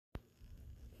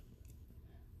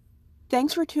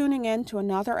Thanks for tuning in to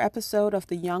another episode of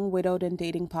the Young Widowed and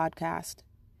Dating podcast.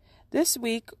 This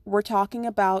week, we're talking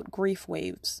about grief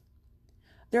waves.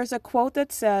 There's a quote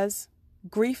that says,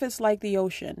 "Grief is like the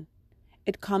ocean.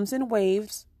 It comes in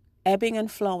waves, ebbing and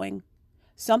flowing.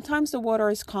 Sometimes the water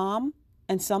is calm,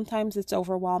 and sometimes it's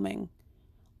overwhelming.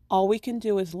 All we can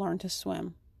do is learn to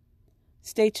swim."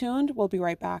 Stay tuned, we'll be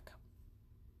right back.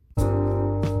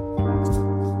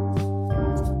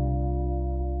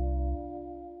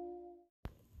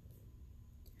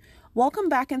 Welcome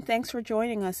back and thanks for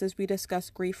joining us as we discuss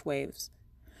grief waves.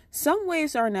 Some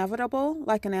waves are inevitable,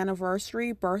 like an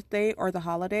anniversary, birthday, or the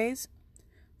holidays.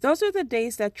 Those are the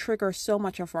days that trigger so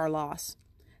much of our loss.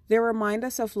 They remind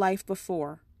us of life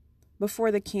before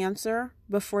the cancer,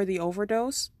 before the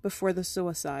overdose, before the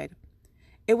suicide.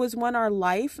 It was when our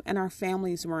life and our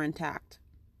families were intact.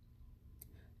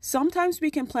 Sometimes we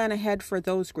can plan ahead for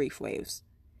those grief waves.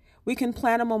 We can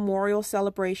plan a memorial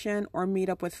celebration or meet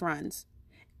up with friends.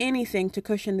 Anything to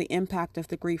cushion the impact of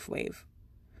the grief wave.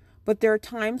 But there are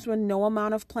times when no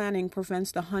amount of planning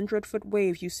prevents the 100-foot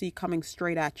wave you see coming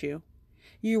straight at you.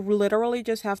 You literally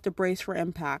just have to brace for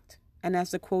impact, and as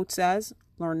the quote says,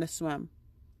 learn to swim.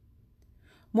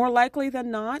 More likely than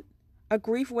not, a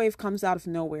grief wave comes out of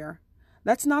nowhere.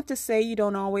 That's not to say you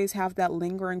don't always have that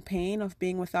lingering pain of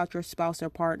being without your spouse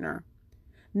or partner.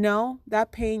 No,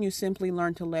 that pain you simply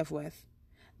learn to live with.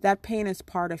 That pain is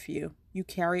part of you. You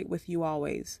carry it with you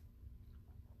always.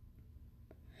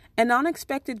 An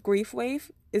unexpected grief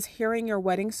wave is hearing your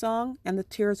wedding song and the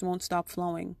tears won't stop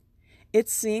flowing.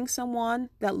 It's seeing someone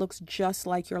that looks just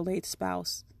like your late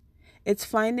spouse. It's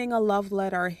finding a love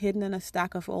letter hidden in a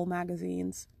stack of old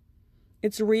magazines.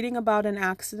 It's reading about an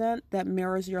accident that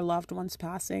mirrors your loved one's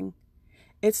passing.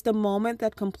 It's the moment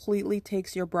that completely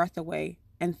takes your breath away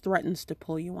and threatens to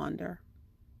pull you under.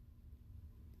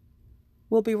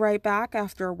 We'll be right back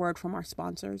after a word from our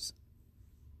sponsors.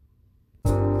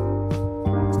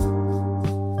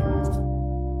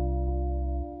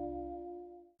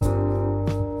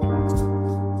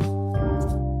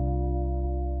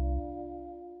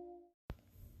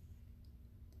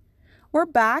 We're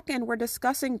back and we're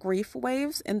discussing grief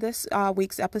waves in this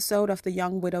week's episode of the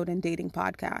Young Widowed and Dating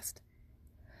podcast.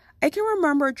 I can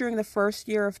remember during the first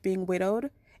year of being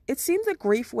widowed, it seemed the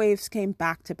grief waves came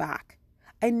back to back.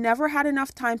 I never had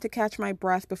enough time to catch my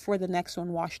breath before the next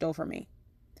one washed over me.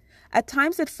 At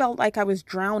times it felt like I was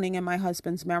drowning in my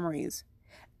husband's memories.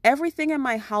 Everything in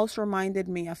my house reminded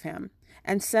me of him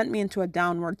and sent me into a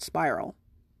downward spiral.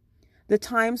 The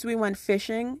times we went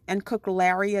fishing and cooked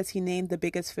Larry as he named the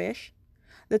biggest fish.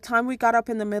 The time we got up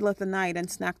in the middle of the night and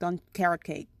snacked on carrot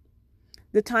cake.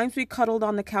 The times we cuddled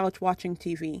on the couch watching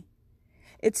TV.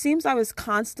 It seems I was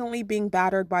constantly being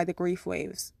battered by the grief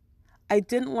waves. I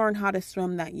didn't learn how to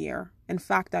swim that year. In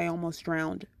fact, I almost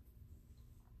drowned.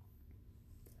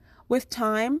 With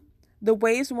time, the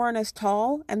waves weren't as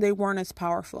tall and they weren't as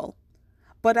powerful.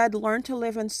 But I'd learned to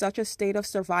live in such a state of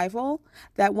survival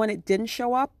that when it didn't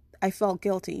show up, I felt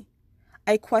guilty.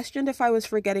 I questioned if I was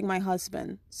forgetting my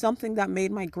husband, something that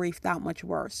made my grief that much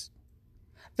worse.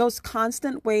 Those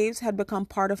constant waves had become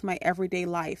part of my everyday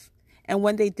life, and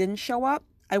when they didn't show up,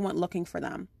 I went looking for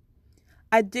them.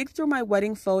 I'd dig through my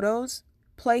wedding photos,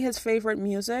 play his favorite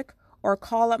music, or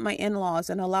call up my in-laws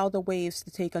and allow the waves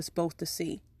to take us both to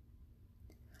sea.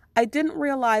 I didn't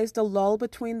realize the lull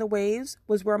between the waves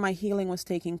was where my healing was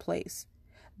taking place.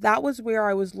 That was where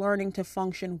I was learning to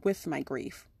function with my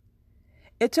grief.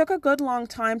 It took a good long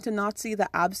time to not see the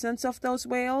absence of those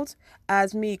waves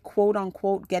as me, quote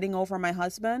unquote, getting over my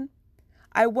husband.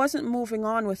 I wasn't moving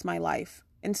on with my life.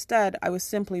 Instead, I was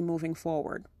simply moving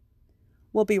forward.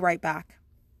 We'll be right back.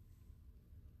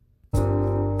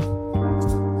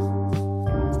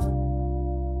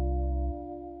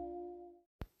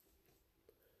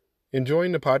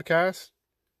 Enjoying the podcast?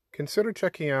 Consider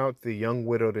checking out the Young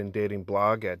Widowed and Dating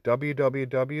blog at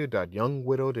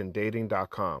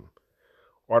www.youngwidowedanddating.com.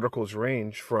 Articles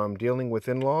range from dealing with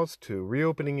in-laws to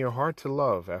reopening your heart to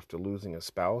love after losing a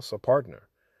spouse or partner.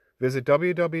 Visit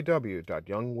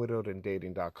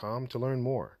www.youngwidowedanddating.com to learn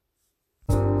more.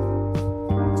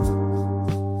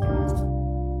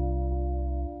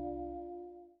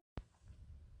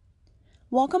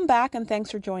 Welcome back and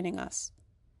thanks for joining us.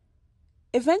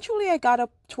 Eventually, I got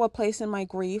up to a place in my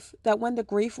grief that when the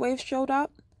grief waves showed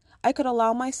up, I could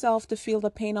allow myself to feel the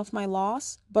pain of my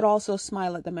loss, but also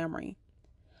smile at the memory.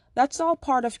 That's all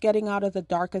part of getting out of the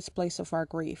darkest place of our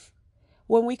grief,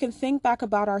 when we can think back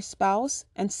about our spouse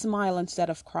and smile instead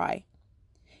of cry.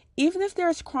 Even if there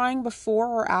is crying before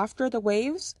or after the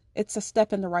waves, it's a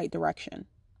step in the right direction.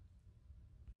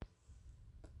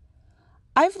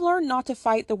 I've learned not to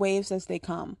fight the waves as they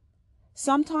come.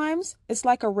 Sometimes it's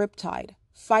like a riptide.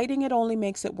 Fighting it only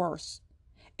makes it worse.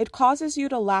 It causes you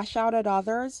to lash out at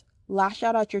others, lash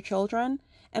out at your children,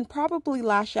 and probably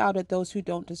lash out at those who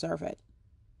don't deserve it.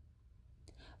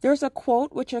 There's a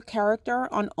quote which a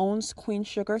character on OWN's Queen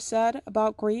Sugar said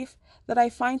about grief that I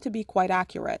find to be quite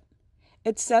accurate.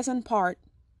 It says in part,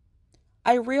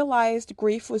 "I realized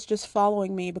grief was just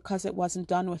following me because it wasn't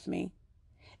done with me.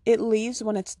 It leaves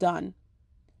when it's done.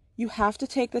 You have to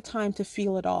take the time to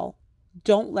feel it all.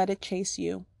 Don't let it chase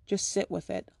you. Just sit with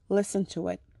it, listen to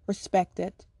it, respect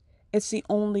it. It's the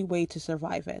only way to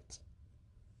survive it."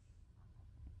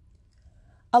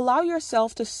 Allow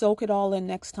yourself to soak it all in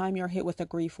next time you're hit with a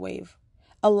grief wave.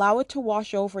 Allow it to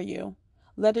wash over you.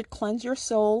 Let it cleanse your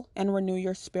soul and renew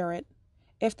your spirit.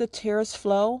 If the tears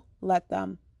flow, let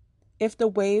them. If the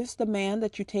waves demand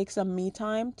that you take some me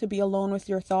time to be alone with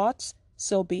your thoughts,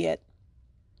 so be it.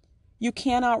 You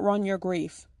can't outrun your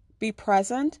grief. Be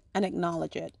present and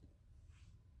acknowledge it.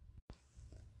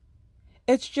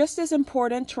 It's just as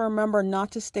important to remember not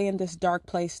to stay in this dark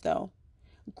place, though.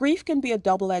 Grief can be a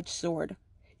double-edged sword.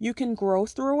 You can grow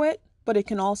through it, but it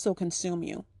can also consume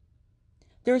you.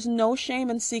 There's no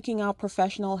shame in seeking out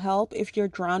professional help if you're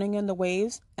drowning in the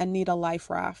waves and need a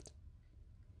life raft.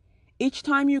 Each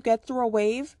time you get through a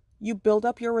wave, you build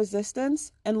up your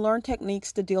resistance and learn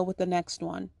techniques to deal with the next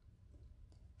one.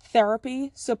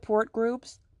 Therapy, support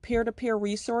groups, peer-to-peer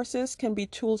resources can be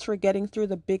tools for getting through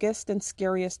the biggest and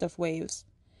scariest of waves.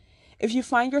 If you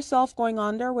find yourself going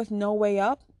under with no way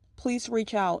up, please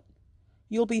reach out.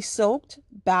 You'll be soaked,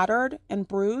 battered, and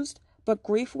bruised, but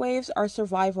grief waves are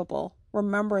survivable.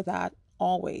 Remember that,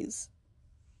 always.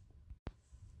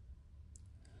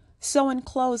 So in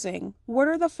closing, what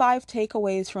are the 5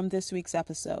 takeaways from this week's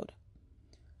episode?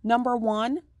 Number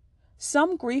 1,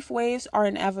 some grief waves are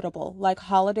inevitable, like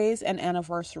holidays and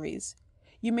anniversaries.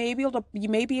 You may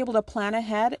be able to plan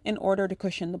ahead in order to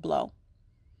cushion the blow.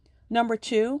 Number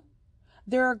 2,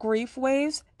 there are grief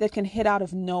waves that can hit out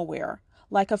of nowhere,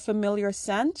 like a familiar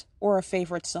scent or a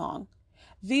favorite song.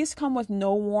 These come with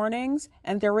no warnings,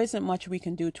 and there isn't much we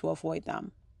can do to avoid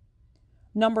them.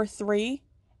 Number 3,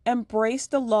 embrace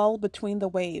the lull between the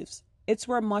waves. It's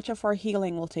where much of our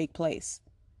healing will take place.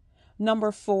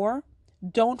 Number 4,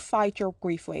 don't fight your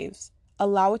grief waves.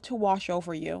 Allow it to wash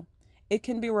over you. It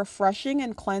can be refreshing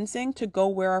and cleansing to go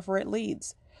wherever it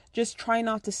leads. Just try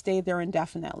not to stay there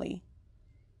indefinitely.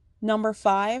 Number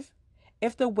 5,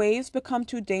 if the waves become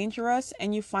too dangerous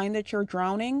and you find that you're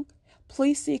drowning,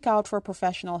 please seek out for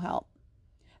professional help.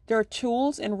 There are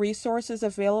tools and resources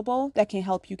available that can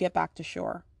help you get back to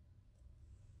shore.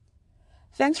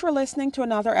 Thanks for listening to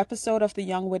another episode of the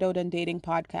Young Widowed and Dating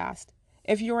podcast.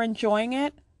 If you're enjoying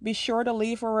it, be sure to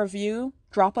leave a review,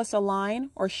 drop us a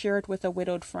line, or share it with a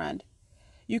widowed friend.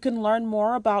 You can learn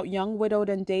more about Young Widowed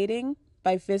and Dating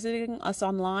by visiting us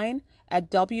online at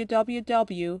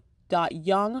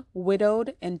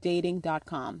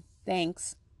www.youngwidowedanddating.com.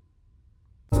 Thanks.